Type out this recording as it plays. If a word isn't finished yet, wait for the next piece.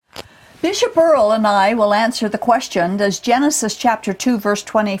Bishop Earl and I will answer the question, does Genesis chapter 2 verse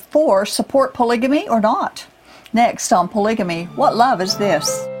 24 support polygamy or not? Next on Polygamy, What Love Is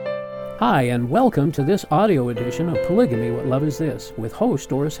This? Hi, and welcome to this audio edition of Polygamy, What Love Is This? With host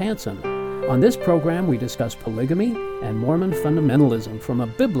Doris Hanson. On this program, we discuss polygamy and Mormon fundamentalism from a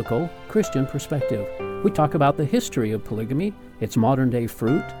biblical Christian perspective. We talk about the history of polygamy, its modern-day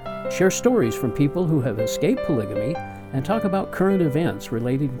fruit, share stories from people who have escaped polygamy, and talk about current events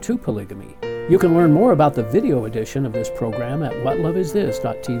relating to polygamy. You can learn more about the video edition of this program at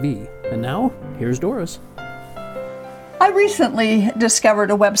whatloveisthis.tv. And now, here's Doris. I recently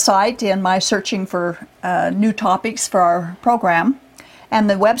discovered a website in my searching for new topics for our program, and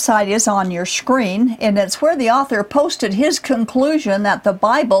the website is on your screen, and it's where the author posted his conclusion that the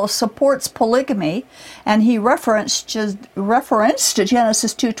Bible supports polygamy, and he referenced Genesis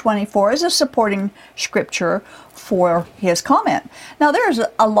 2:24 as a supporting scripture for his comment. Now, there's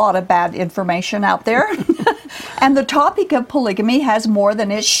a lot of bad information out there, and the topic of polygamy has more than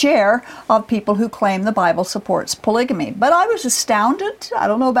its share of people who claim the Bible supports polygamy. But I was astounded. I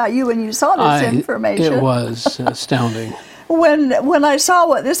don't know about you when you saw this information. It was astounding. When I saw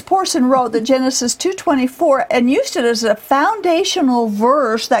what this person wrote, that Genesis 2:24, and used it as a foundational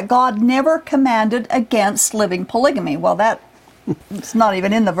verse that God never commanded against living polygamy. Well, it's not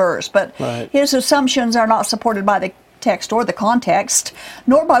even in the verse, but right. His assumptions are not supported by the text or the context,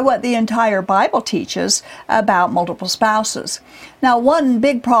 nor by what the entire Bible teaches about multiple spouses. Now, one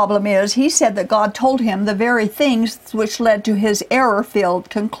big problem is he said that God told him the very things which led to his error-filled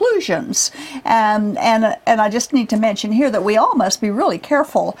conclusions. And I just need to mention here that we all must be really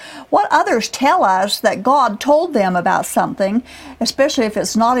careful what others tell us that God told them about something, especially if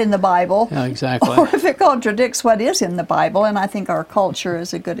it's not in the Bible. Yeah, exactly. Or if it contradicts what is in the Bible, and I think our culture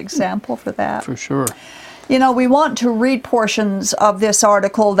is a good example for that. For sure. You know, we want to read portions of this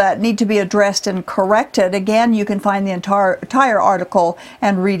article that need to be addressed and corrected. Again, you can find the entire article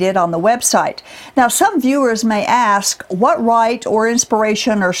and read it on the website. Now, some viewers may ask, what right or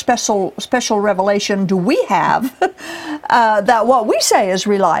inspiration or special revelation do we have that what we say is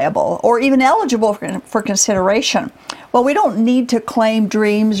reliable or even eligible for consideration? Well, we don't need to claim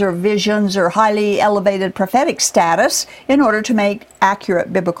dreams or visions or highly elevated prophetic status in order to make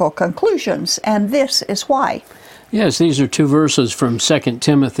accurate biblical conclusions, and this is why. Yes, these are two verses from 2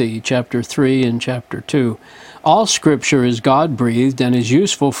 Timothy chapter 3 and chapter 2. All Scripture is God-breathed and is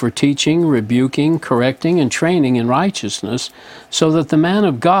useful for teaching, rebuking, correcting, and training in righteousness, so that the man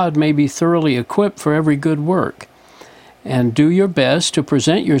of God may be thoroughly equipped for every good work. And do your best to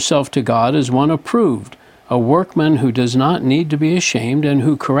present yourself to God as one approved, a workman who does not need to be ashamed and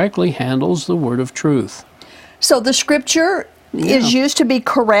who correctly handles the word of truth. So the Scripture is used to be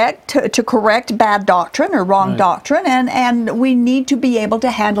correct, to correct bad doctrine or wrong doctrine, and we need to be able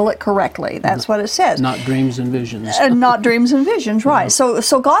to handle it correctly. That's what it says. Not dreams and visions. Not dreams and visions, right.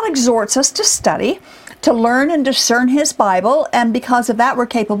 So God exhorts us to study, to learn and discern His Bible, and because of that we're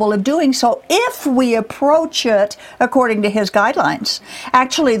capable of doing so if we approach it according to His guidelines.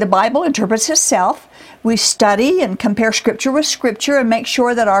 Actually, the Bible interprets itself. We study and compare Scripture with Scripture and make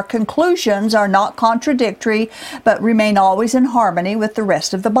sure that our conclusions are not contradictory, but remain always in harmony with the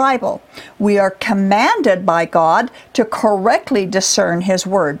rest of the Bible. We are commanded by God to correctly discern His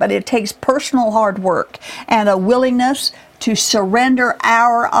Word, but it takes personal hard work and a willingness to surrender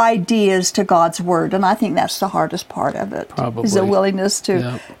our ideas to God's Word. And I think that's the hardest part of it. Probably. Is a willingness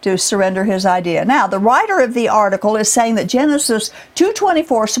to surrender His idea. Now, the writer of the article is saying that Genesis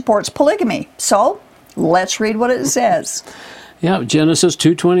 2:24 supports polygamy. So, let's read what it says. Yeah, Genesis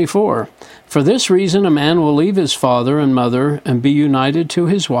 2:24. For this reason, a man will leave his father and mother and be united to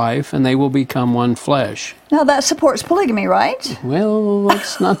his wife, and they will become one flesh. Now, that supports polygamy, right? Well,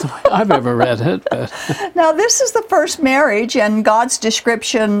 that's not the way I've ever read it. But. Now, this is the first marriage and God's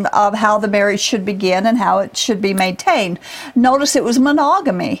description of how the marriage should begin and how it should be maintained. Notice it was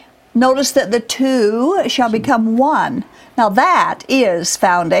monogamy. Notice that the two shall become one. Now, that is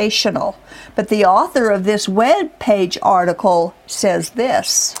foundational. But the author of this web page article says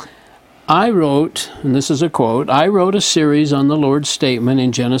this. I wrote, and this is a quote, I wrote a series on the Lord's statement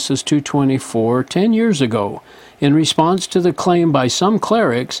in Genesis 2:24 10 years ago in response to the claim by some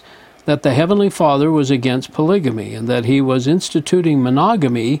clerics that the Heavenly Father was against polygamy and that He was instituting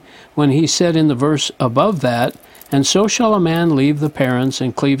monogamy when He said in the verse above that, and so shall a man leave the parents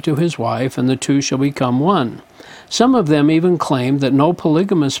and cleave to his wife, and the two shall become one. Some of them even claim that no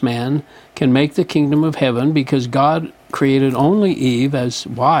polygamous man can make the kingdom of heaven because God created only Eve as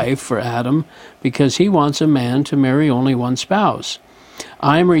wife for Adam because He wants a man to marry only one spouse.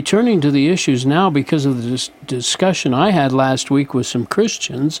 I am returning to the issues now because of the discussion I had last week with some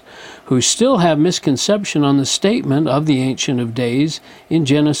Christians who still have misconception on the statement of the Ancient of Days in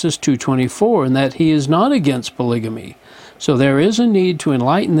Genesis 2:24, and that he is not against polygamy. So there is a need to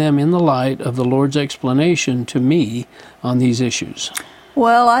enlighten them in the light of the Lord's explanation to me on these issues.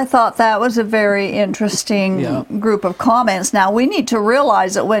 Well, I thought that was a very interesting group of comments. Now, we need to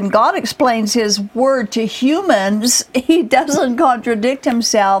realize that when God explains His Word to humans, He doesn't contradict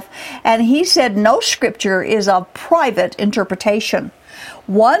Himself, and He said no scripture is of private interpretation.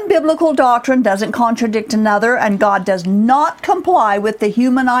 One biblical doctrine doesn't contradict another, and God does not comply with the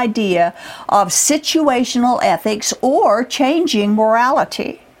human idea of situational ethics or changing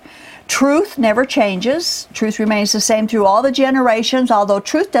morality. Truth never changes. Truth remains the same through all the generations. Although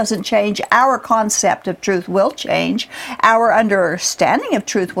truth doesn't change, our concept of truth will change. Our understanding of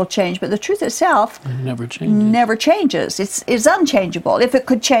truth will change, but the truth itself never changes. Never changes. It's unchangeable. If it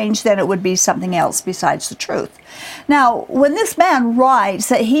could change, then it would be something else besides the truth. Now, when this man writes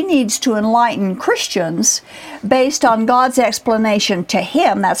that he needs to enlighten Christians based on God's explanation to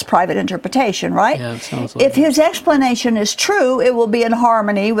him, that's private interpretation, right? Yeah, it sounds like if his explanation is true, it will be in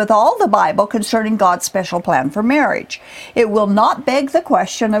harmony with all the Bible concerning God's special plan for marriage. It will not beg the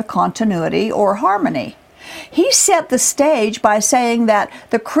question of continuity or harmony. He set the stage by saying that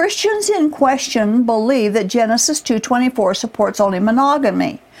the Christians in question believe that Genesis 2:24 supports only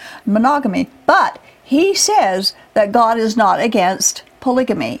monogamy, but he says that God is not against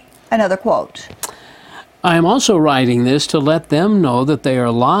polygamy. Another quote. I am also writing this to let them know that they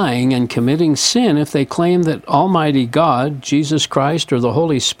are lying and committing sin if they claim that Almighty God, Jesus Christ, or the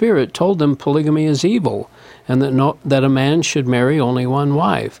Holy Spirit told them polygamy is evil and that a man should marry only one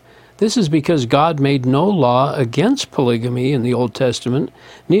wife. This is because God made no law against polygamy in the Old Testament,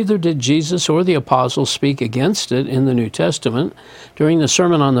 neither did Jesus or the apostles speak against it in the New Testament. During the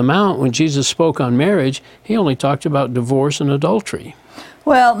Sermon on the Mount, when Jesus spoke on marriage, he only talked about divorce and adultery.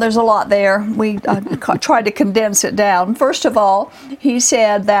 Well, there's a lot there. We tried to condense it down. First of all, he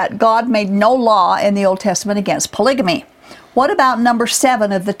said that God made no law in the Old Testament against polygamy. What about number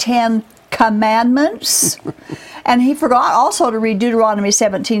 7 of the 10 Commandments? And he forgot also to read Deuteronomy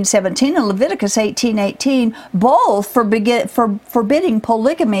 17:17 and Leviticus 18:18, both forbidding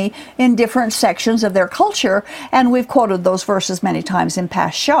polygamy in different sections of their culture, and we've quoted those verses many times in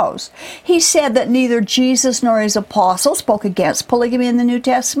past shows. He said that neither Jesus nor his apostles spoke against polygamy in the New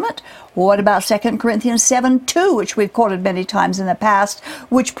Testament. What about 2 Corinthians 7:2, which we've quoted many times in the past,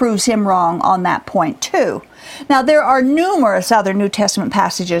 which proves him wrong on that point too? Now, there are numerous other New Testament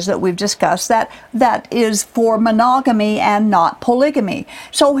passages that we've discussed that is for monogamy and not polygamy.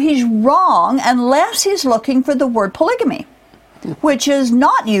 So he's wrong unless he's looking for the word polygamy, which is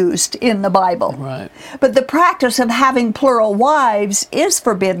not used in the Bible. Right. But the practice of having plural wives is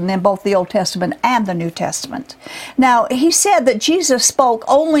forbidden in both the Old Testament and the New Testament. Now, he said that Jesus spoke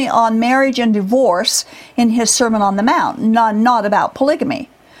only on marriage and divorce in his Sermon on the Mount, not about polygamy.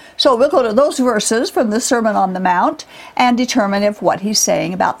 So we'll go to those verses from the Sermon on the Mount and determine if what he's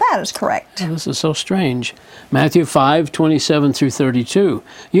saying about that is correct. Oh, this is so strange. Matthew 5:27 through 32.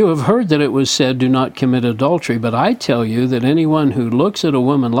 You have heard that it was said, do not commit adultery, but I tell you that anyone who looks at a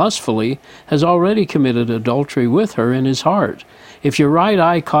woman lustfully has already committed adultery with her in his heart. If your right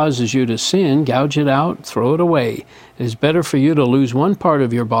eye causes you to sin, gouge it out, throw it away. It is better for you to lose one part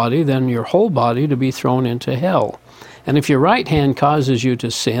of your body than your whole body to be thrown into hell. And if your right hand causes you to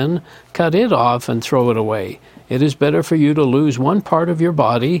sin, cut it off and throw it away. It is better for you to lose one part of your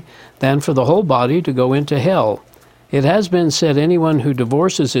body than for the whole body to go into hell. It has been said anyone who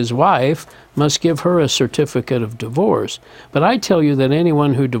divorces his wife must give her a certificate of divorce. But I tell you that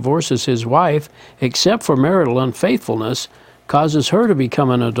anyone who divorces his wife, except for marital unfaithfulness, causes her to become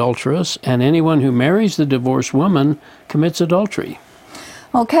an adulteress, and anyone who marries the divorced woman commits adultery.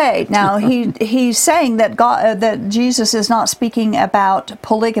 Okay, now he's saying that that Jesus is not speaking about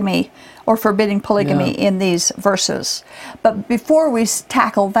polygamy or forbidding polygamy in these verses. But before we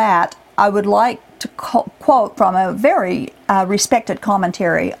tackle that, I would like to quote from a very respected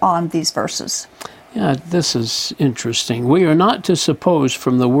commentary on these verses. Yeah, this is interesting. We are not to suppose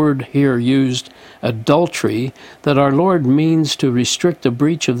from the word here used, adultery, that our Lord means to restrict the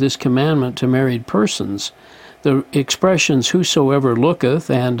breach of this commandment to married persons. The expressions whosoever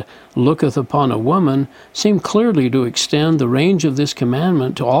looketh and looketh upon a woman seem clearly to extend the range of this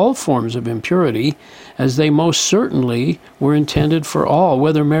commandment to all forms of impurity, as they most certainly were intended for all,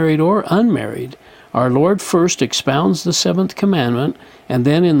 whether married or unmarried. Our Lord first expounds the seventh commandment, and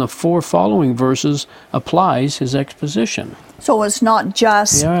then in the 4 following verses applies his exposition. So it's not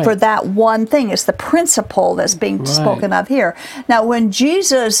just for that one thing. It's the principle that's being spoken of here. Now, when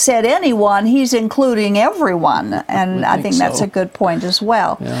Jesus said anyone, he's including everyone. And I think that's a good point as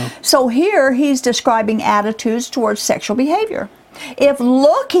well. Yeah. So here he's describing attitudes towards sexual behavior. If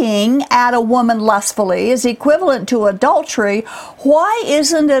looking at a woman lustfully is equivalent to adultery, why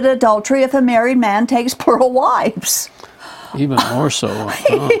isn't it adultery if a married man takes plural wives? Even more so.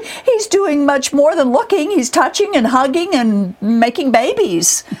 He's doing much more than looking. He's touching and hugging and making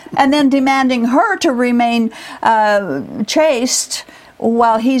babies, and then demanding her to remain chaste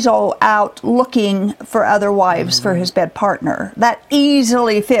while he's all out looking for other wives for his bed partner. That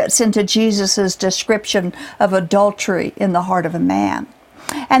easily fits into Jesus' description of adultery in the heart of a man.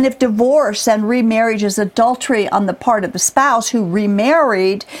 And if divorce and remarriage is adultery on the part of the spouse who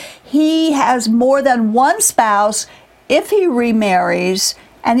remarried, he has more than one spouse if he remarries,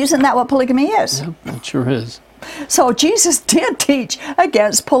 and isn't that what polygamy is? Yep, it sure is. So Jesus did teach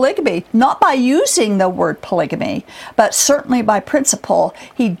against polygamy, not by using the word polygamy, but certainly by principle.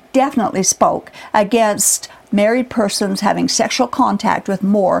 He definitely spoke against married persons having sexual contact with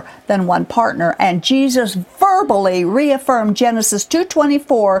more than one partner. And Jesus verbally reaffirmed Genesis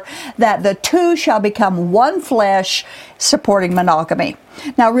 2:24 that the two shall become one flesh, supporting monogamy.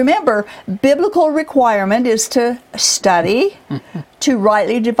 Now remember, biblical requirement is to study, to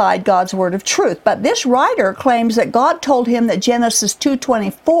rightly divide God's word of truth. But this writer claims that God told him that Genesis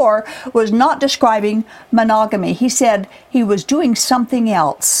 2:24 was not describing monogamy. He said he was doing something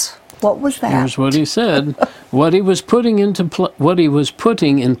else. What was that? Here's what he said. What he was putting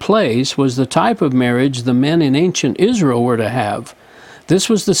in place was the type of marriage the men in ancient Israel were to have. This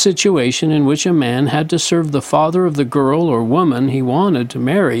was the situation in which a man had to serve the father of the girl or woman he wanted to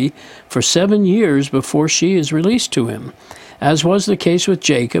marry for 7 years before she is released to him, as was the case with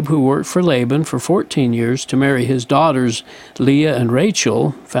Jacob, who worked for Laban for 14 years to marry his daughters Leah and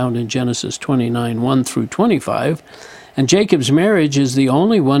Rachel, found in Genesis 29, 1 through 25. And Jacob's marriage is the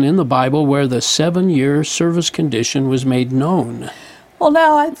only one in the Bible where the 7-year service condition was made known. Well,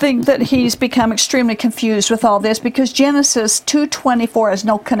 now I think that he's become extremely confused with all this because Genesis 2:24 has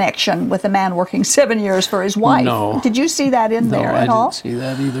no connection with a man working 7 years for his wife. No. Did you see that in there at all? No, I didn't see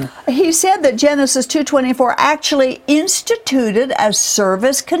that either. He said that Genesis 2:24 actually instituted a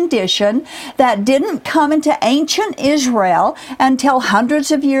service condition that didn't come into ancient Israel until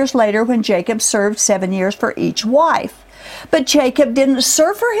hundreds of years later when Jacob served 7 years for each wife. But Jacob didn't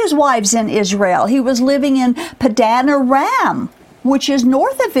serve for his wives in Israel. He was living in Padan Aram, which is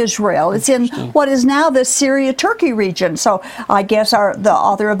north of Israel. It's in what is now the Syria-Turkey region. So I guess the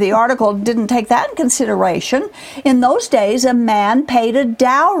author of the article didn't take that in consideration. In those days, a man paid a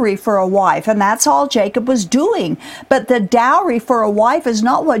dowry for a wife, and that's all Jacob was doing. But the dowry for a wife is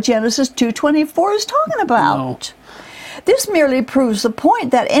not what Genesis 2:24 is talking about. No. This merely proves the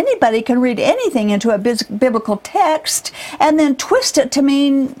point that anybody can read anything into a biblical text and then twist it to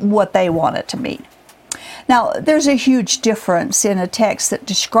mean what they want it to mean. Now, there's a huge difference in a text that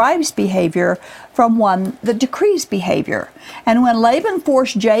describes behavior from one that decrees behavior. And when Laban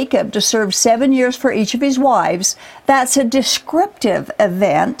forced Jacob to serve 7 years for each of his wives, that's a descriptive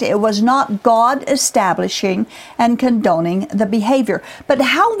event. It was not God establishing and condoning the behavior. But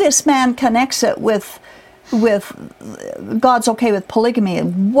how this man connects it with God's okay with polygamy is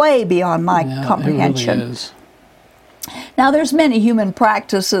way beyond my comprehension. It really is. Now, there's many human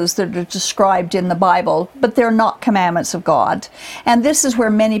practices that are described in the Bible, but they're not commandments of God. And this is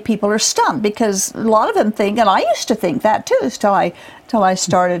where many people are stumped, because a lot of them think, and I used to think that too, till I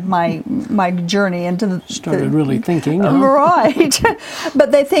started my journey into really thinking. Huh? Right.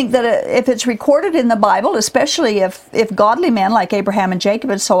 But they think that if it's recorded in the Bible, especially if godly men like Abraham and Jacob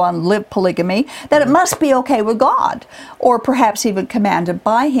and so on lived polygamy, that it must be okay with God, or perhaps even commanded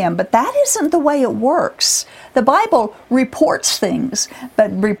by him. But that isn't the way it works. The Bible reports things,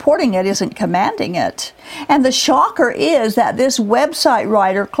 but reporting it isn't commanding it. And the shocker is that this website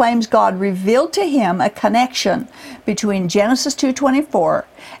writer claims God revealed to him a connection between Genesis 2:24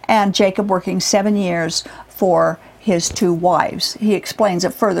 and Jacob working 7 years for his 2 wives. He explains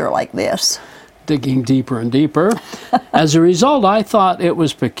it further like this. Digging deeper and deeper. As a result, I thought it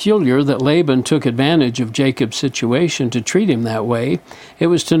was peculiar that Laban took advantage of Jacob's situation to treat him that way. It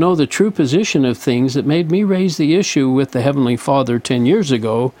was to know the true position of things that made me raise the issue with the Heavenly Father 10 years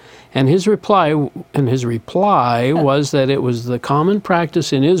ago And his reply was that it was the common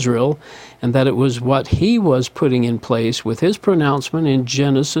practice in Israel, and that it was what he was putting in place with his pronouncement in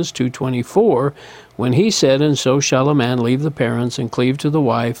Genesis 2:24, when he said, "And so shall a man leave the parents and cleave to the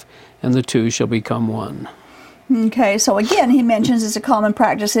wife, and the two shall become one." Okay, so again, he mentions it's a common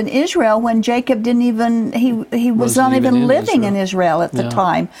practice in Israel when Jacob didn't even, he was not even living in Israel at the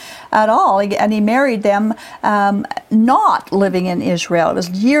time at all. And he married them not living in Israel. It was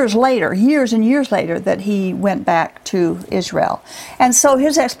years and years later, that he went back to Israel. And so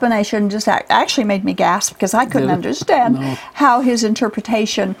his explanation just actually made me gasp, because I couldn't understand how his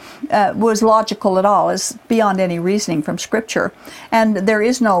interpretation was logical at all. It's beyond any reasoning from Scripture. And there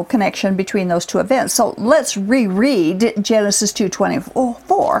is no connection between those two events. So let's reread Genesis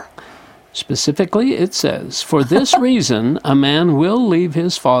 2:24. Specifically, it says, "For this reason, a man will leave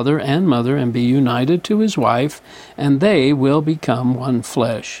his father and mother and be united to his wife, and they will become one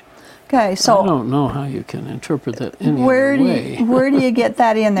flesh." Okay, so I don't know how you can interpret that any other way. Where do you get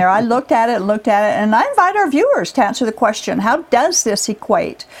that in there? I looked at it, and I invite our viewers to answer the question: how does this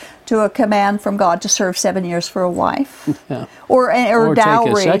equate to a command from God to serve 7 years for a wife, or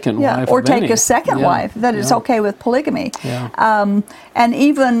dowry, take a second wife, or take a second wife? That it's okay with polygamy, and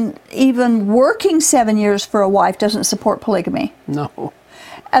even working 7 years for a wife doesn't support polygamy. No.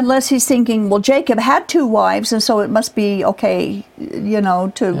 Unless he's thinking, well, Jacob had 2 wives, and so it must be okay,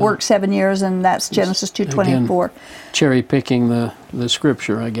 to work 7 years, and that's Genesis 2:24. Cherry picking the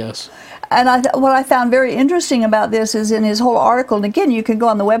scripture, I guess. And what I found very interesting about this is in his whole article, and again, you can go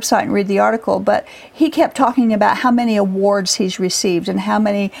on the website and read the article, but he kept talking about how many awards he's received and how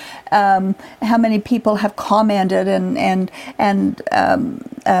many people have commented and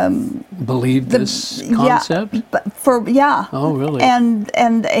believe this concept. Oh, really? And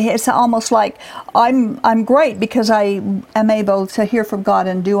it's almost like I'm great because I am able to hear from God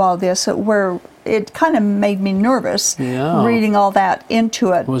and do all this. Where it kind of made me nervous reading all that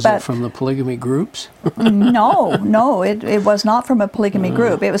into it. Was it from the polygamy groups? No, it was not from a polygamy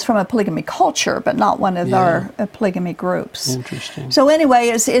group. It was from a polygamy culture, but not one of our polygamy groups. Interesting. So anyway,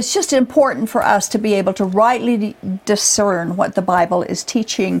 it's just important for us to be able to rightly discern what the Bible is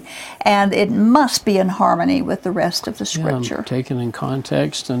teaching, and it must be in harmony with the rest of the Scripture. Taken in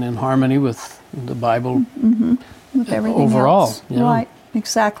context and in harmony with the Bible with everything overall. else. Right.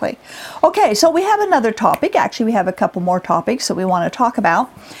 Exactly. Okay, so we have another topic. Actually, we have a couple more topics that we want to talk about.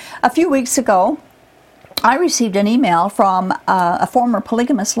 A few weeks ago, I received an email from a former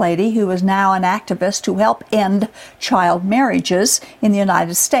polygamous lady who is now an activist to help end child marriages in the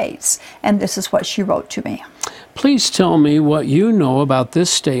United States. And this is what she wrote to me. "Please tell me what you know about this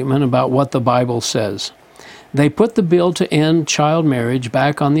statement about what the Bible says. They put the bill to end child marriage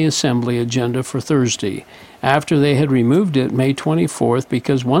back on the Assembly agenda for Thursday, after they had removed it May 24th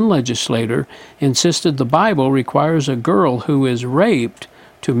because one legislator insisted the Bible requires a girl who is raped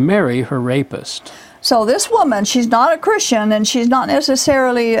to marry her rapist." So this woman, she's not a Christian and she's not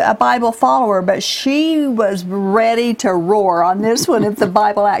necessarily a Bible follower, but she was ready to roar on this one if the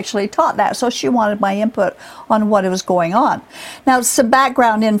Bible actually taught that. So she wanted my input on what was going on. Now, some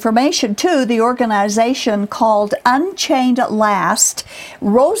background information too. The organization called Unchained at Last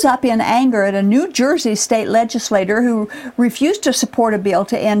rose up in anger at a New Jersey state legislator who refused to support a bill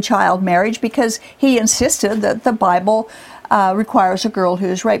to end child marriage because he insisted that the Bible requires a girl who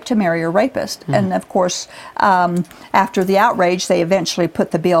is raped to marry a rapist. And of course, after the outrage, they eventually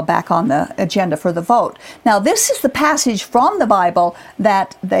put the bill back on the agenda for the vote. Now, this is the passage from the Bible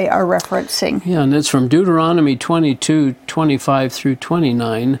that they are referencing. Yeah, and it's from Deuteronomy 22:25 through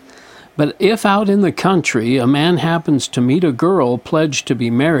 29. "But if out in the country a man happens to meet a girl pledged to be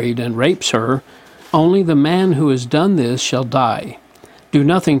married and rapes her, only the man who has done this shall die. Do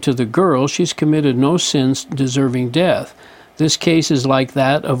nothing to the girl, she's committed no sins deserving death. This case is like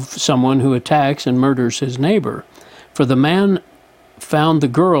that of someone who attacks and murders his neighbor. For the man found the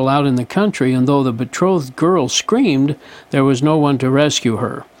girl out in the country, and though the betrothed girl screamed, there was no one to rescue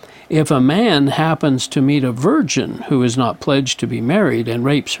her. If a man happens to meet a virgin who is not pledged to be married and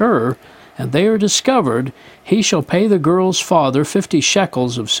rapes her, and they are discovered, he shall pay the girl's father 50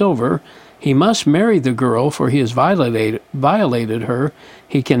 shekels of silver. He must marry the girl, for he has violated her.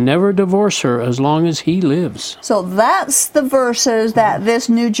 He can never divorce her as long as he lives." So that's the verses that this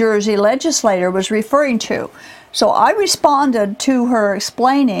New Jersey legislator was referring to. So I responded to her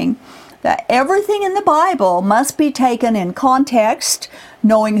explaining that everything in the Bible must be taken in context.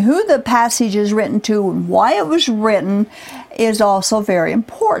 Knowing who the passage is written to and why it was written is also very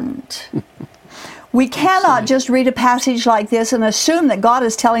important. We cannot just read a passage like this and assume that God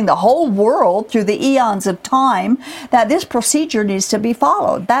is telling the whole world through the eons of time that this procedure needs to be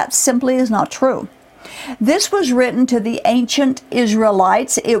followed. That simply is not true. This was written to the ancient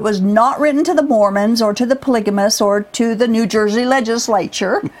Israelites. It was not written to the Mormons or to the polygamists or to the New Jersey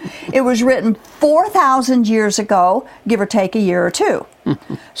legislature. It was written 4,000 years ago, give or take a year or two.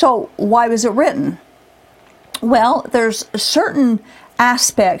 So why was it written? Well, there's certain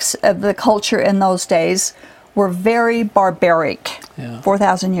aspects of the culture in those days were very barbaric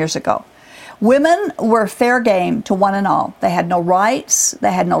 4,000 years ago. Women were fair game to one and all. They had no rights,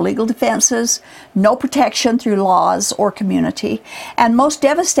 they had no legal defenses, no protection through laws or community. And most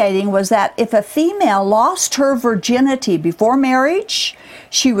devastating was that if a female lost her virginity before marriage,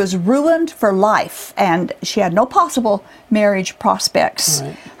 she was ruined for life and she had no possible marriage prospects.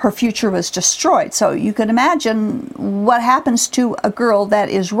 Right. Her future was destroyed. So you can imagine what happens to a girl that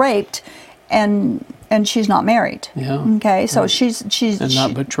is raped and she's not married. Yeah. Okay, so right. she's and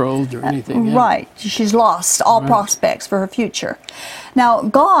not betrothed or anything. Yeah. Right. She's lost all prospects for her future. Now,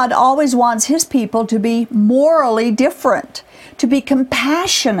 God always wants His people to be morally different, to be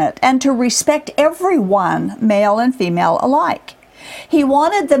compassionate, and to respect everyone, male and female alike. He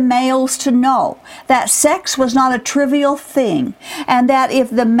wanted the males to know that sex was not a trivial thing, and that if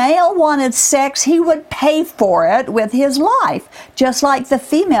the male wanted sex, he would pay for it with his life, just like the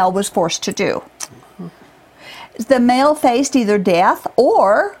female was forced to do. The male faced either death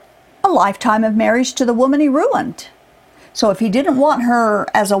or a lifetime of marriage to the woman he ruined. So if he didn't want her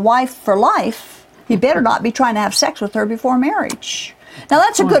as a wife for life, he better not be trying to have sex with her before marriage. Now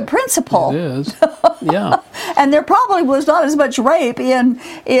that's a good principle. It is. Yeah. And there probably was not as much rape in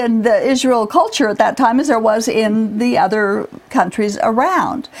the Israel culture at that time as there was in the other countries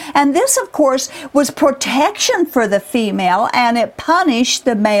around. And this, of course, was protection for the female, and it punished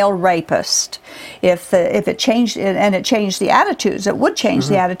the male rapist. If it changed, and it changed the attitudes, it would change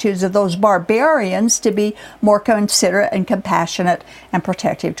the attitudes of those barbarians to be more considerate and compassionate and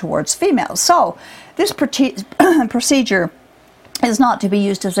protective towards females. So this procedure is not to be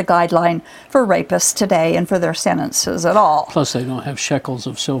used as a guideline for rapists today and for their sentences at all. Plus, they don't have shekels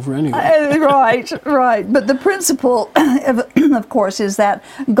of silver anyway. Right. But the principle, of course, is that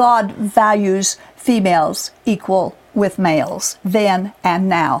God values females equal with males then and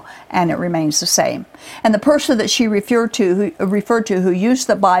now, and it remains the same. And the person that she referred to who used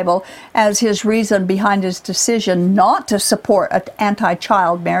the Bible as his reason behind his decision not to support an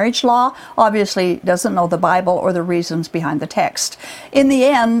anti-child marriage law obviously doesn't know the Bible or the reasons behind the text. In the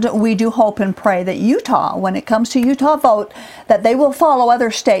end, we do hope and pray that Utah, when it comes to Utah vote, that they will follow other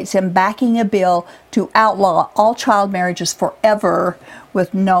states in backing a bill to outlaw all child marriages forever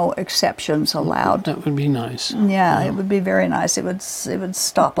with no exceptions allowed. That would be nice. Yeah, it would be very nice. It would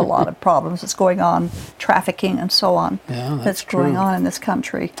stop a lot of problems that's going on, trafficking and so on, that's going on in this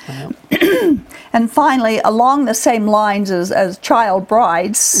country. Yeah. And finally, along the same lines as child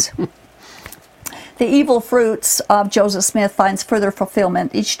brides, the evil fruits of Joseph Smith finds further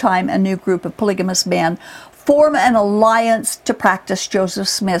fulfillment each time a new group of polygamous men form an alliance to practice Joseph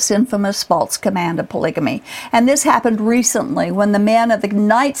Smith's infamous false command of polygamy. And this happened recently when the men of the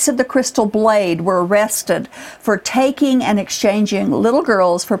Knights of the Crystal Blade were arrested for taking and exchanging little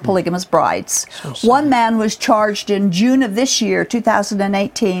girls for polygamous brides. One man was charged in June of this year,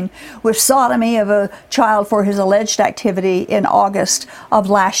 2018, with sodomy of a child for his alleged activity in August of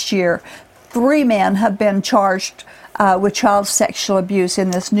last year. 3 men have been charged with child sexual abuse in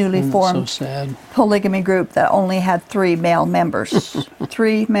this newly formed polygamy group that only had 3 male members.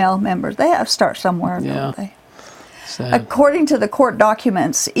 3 male members. They have to start somewhere, don't they? Sad. According to the court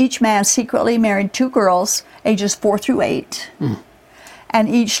documents, each man secretly married 2 girls, ages 4 through 8. And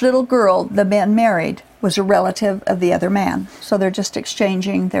each little girl the men married was a relative of the other man. So they're just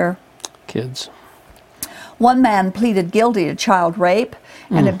exchanging their kids. One man pleaded guilty to child rape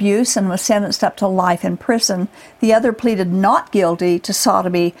and abuse and was sentenced up to life in prison. The other pleaded not guilty to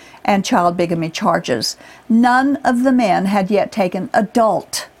sodomy and child bigamy charges. None of the men had yet taken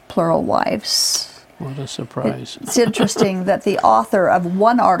adult, plural, wives. What a surprise. It's interesting that the author of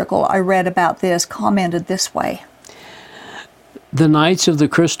one article I read about this commented this way. The Knights of the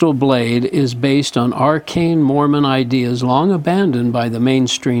Crystal Blade is based on arcane Mormon ideas long abandoned by the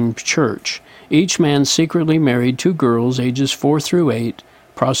mainstream church. Each man secretly married 2 girls, ages 4 through 8,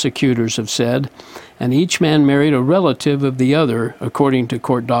 prosecutors have said, and each man married a relative of the other, according to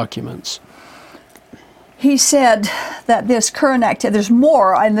court documents. He said that this current activity, there's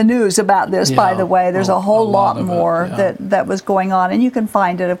more in the news about this, by the way. There's a whole lot more that was going on, and you can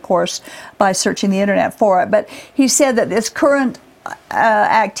find it, of course, by searching the internet for it. But he said that this current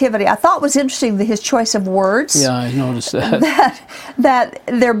activity. I thought was interesting his choice of words. Yeah, I noticed that.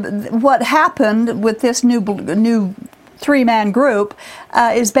 What happened with this new three-man group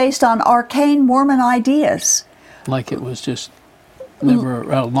is based on arcane Mormon ideas. Like it was just never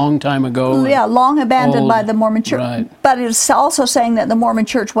a long time ago. Yeah, long abandoned by the Mormon Church. Right. But it's also saying that the Mormon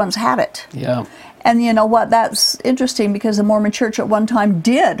Church once had it. Yeah. And you know what? That's interesting because the Mormon Church at one time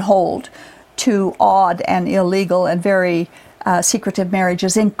did hold to odd and illegal and very secretive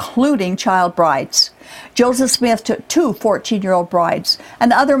marriages, including child brides. Joseph Smith took 2 14-year-old brides,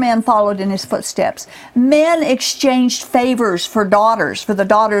 and other men followed in his footsteps. Men exchanged favors for the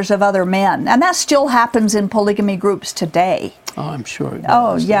daughters of other men, and that still happens in polygamy groups today. Oh, I'm sure it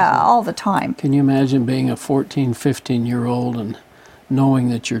Oh, does. yeah, all the time. Can you imagine being a 14, 15-year-old and knowing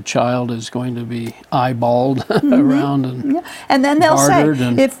that your child is going to be eyeballed around and And then they'll say,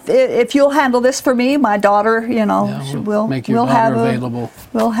 bartered if you'll handle this for me, my daughter, we'll make your daughter available.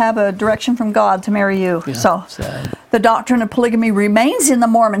 We'll have a direction from God to marry you. Yeah, so sad. the doctrine of polygamy remains in the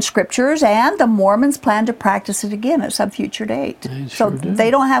Mormon scriptures, and the Mormons plan to practice it again at some future date. They So sure do.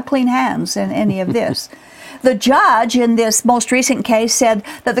 they don't have clean hands in any of this. The judge in this most recent case said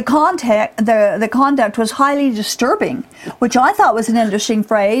that the conduct was highly disturbing, which I thought was an interesting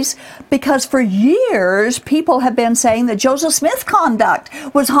phrase because for years people have been saying that Joseph Smith's conduct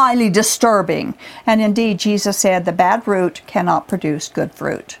was highly disturbing. And indeed, Jesus said the bad root cannot produce good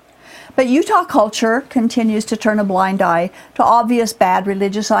fruit. But Utah culture continues to turn a blind eye to obvious bad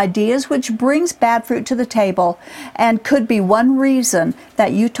religious ideas, which brings bad fruit to the table and could be one reason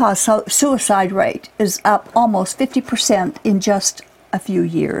that Utah's suicide rate is up almost 50% in just a few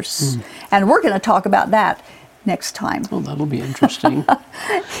years. And we're going to talk about that next time. Oh, that'll be interesting.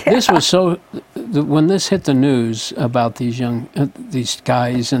 This was when this hit the news about these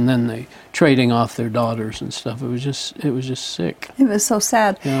guys and then they trading off their daughters and stuff. It was just sick. It was so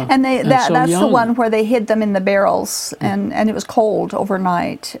sad. Yeah. And that's the young. one where they hid them in the barrels and it was cold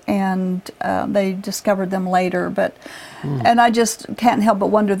overnight and they discovered them later. But and I just can't help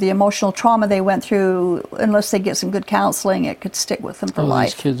but wonder the emotional trauma they went through. Unless they get some good counseling, it could stick with them for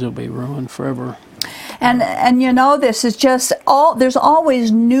life. These kids will be ruined forever. And this is just there's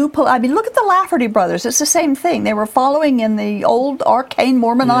always new, look at the Lafferty brothers. It's the same thing. They were following in the old arcane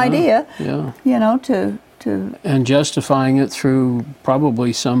Mormon idea. Yeah. To and justifying it through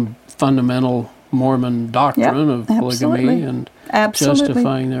probably some fundamental Mormon doctrine of polygamy absolutely. and Absolutely.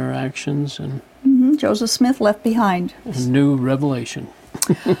 justifying their actions and Joseph Smith left behind. a new revelation.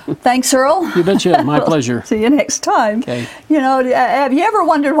 Thanks, Earl. You betcha. My pleasure. See you next time. Okay. Have you ever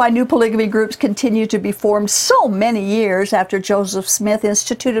wondered why new polygamy groups continue to be formed so many years after Joseph Smith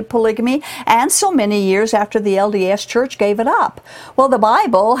instituted polygamy and so many years after the LDS Church gave it up? Well, the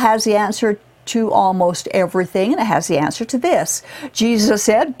Bible has the answer to almost everything, and it has the answer to this. Jesus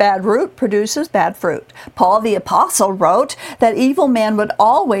said, bad root produces bad fruit. Paul the Apostle wrote that evil men would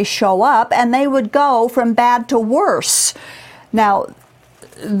always show up and they would go from bad to worse. Now,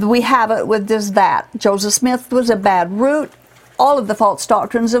 we have it with that. Joseph Smith was a bad root. All of the false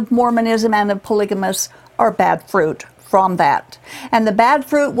doctrines of Mormonism and of polygamists are bad fruit from that. And the bad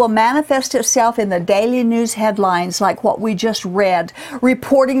fruit will manifest itself in the daily news headlines like what we just read,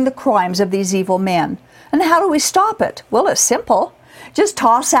 reporting the crimes of these evil men. And how do we stop it? Well, it's simple. Just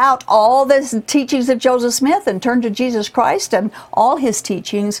toss out all the teachings of Joseph Smith and turn to Jesus Christ and all his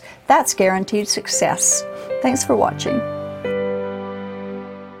teachings. That's guaranteed success. Thanks for watching.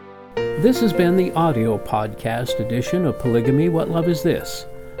 This has been the audio podcast edition of Polygamy, What Love Is This?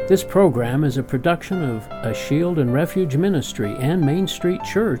 This program is a production of A Shield and Refuge Ministry and Main Street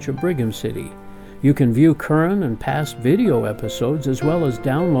Church of Brigham City. You can view current and past video episodes as well as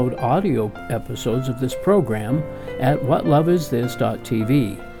download audio episodes of this program at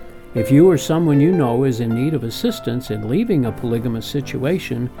whatlovesthis.tv. If you or someone you know is in need of assistance in leaving a polygamous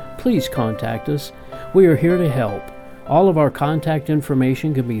situation, please contact us. We are here to help. All of our contact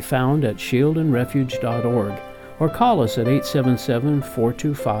information can be found at shieldandrefuge.org or call us at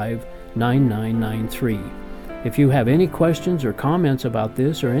 877-425-9993. If you have any questions or comments about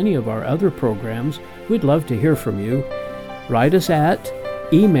this or any of our other programs, we'd love to hear from you. Write us at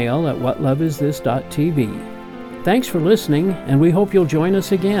email@whatlovesthis.tv. Thanks for listening, and we hope you'll join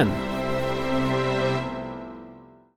us again.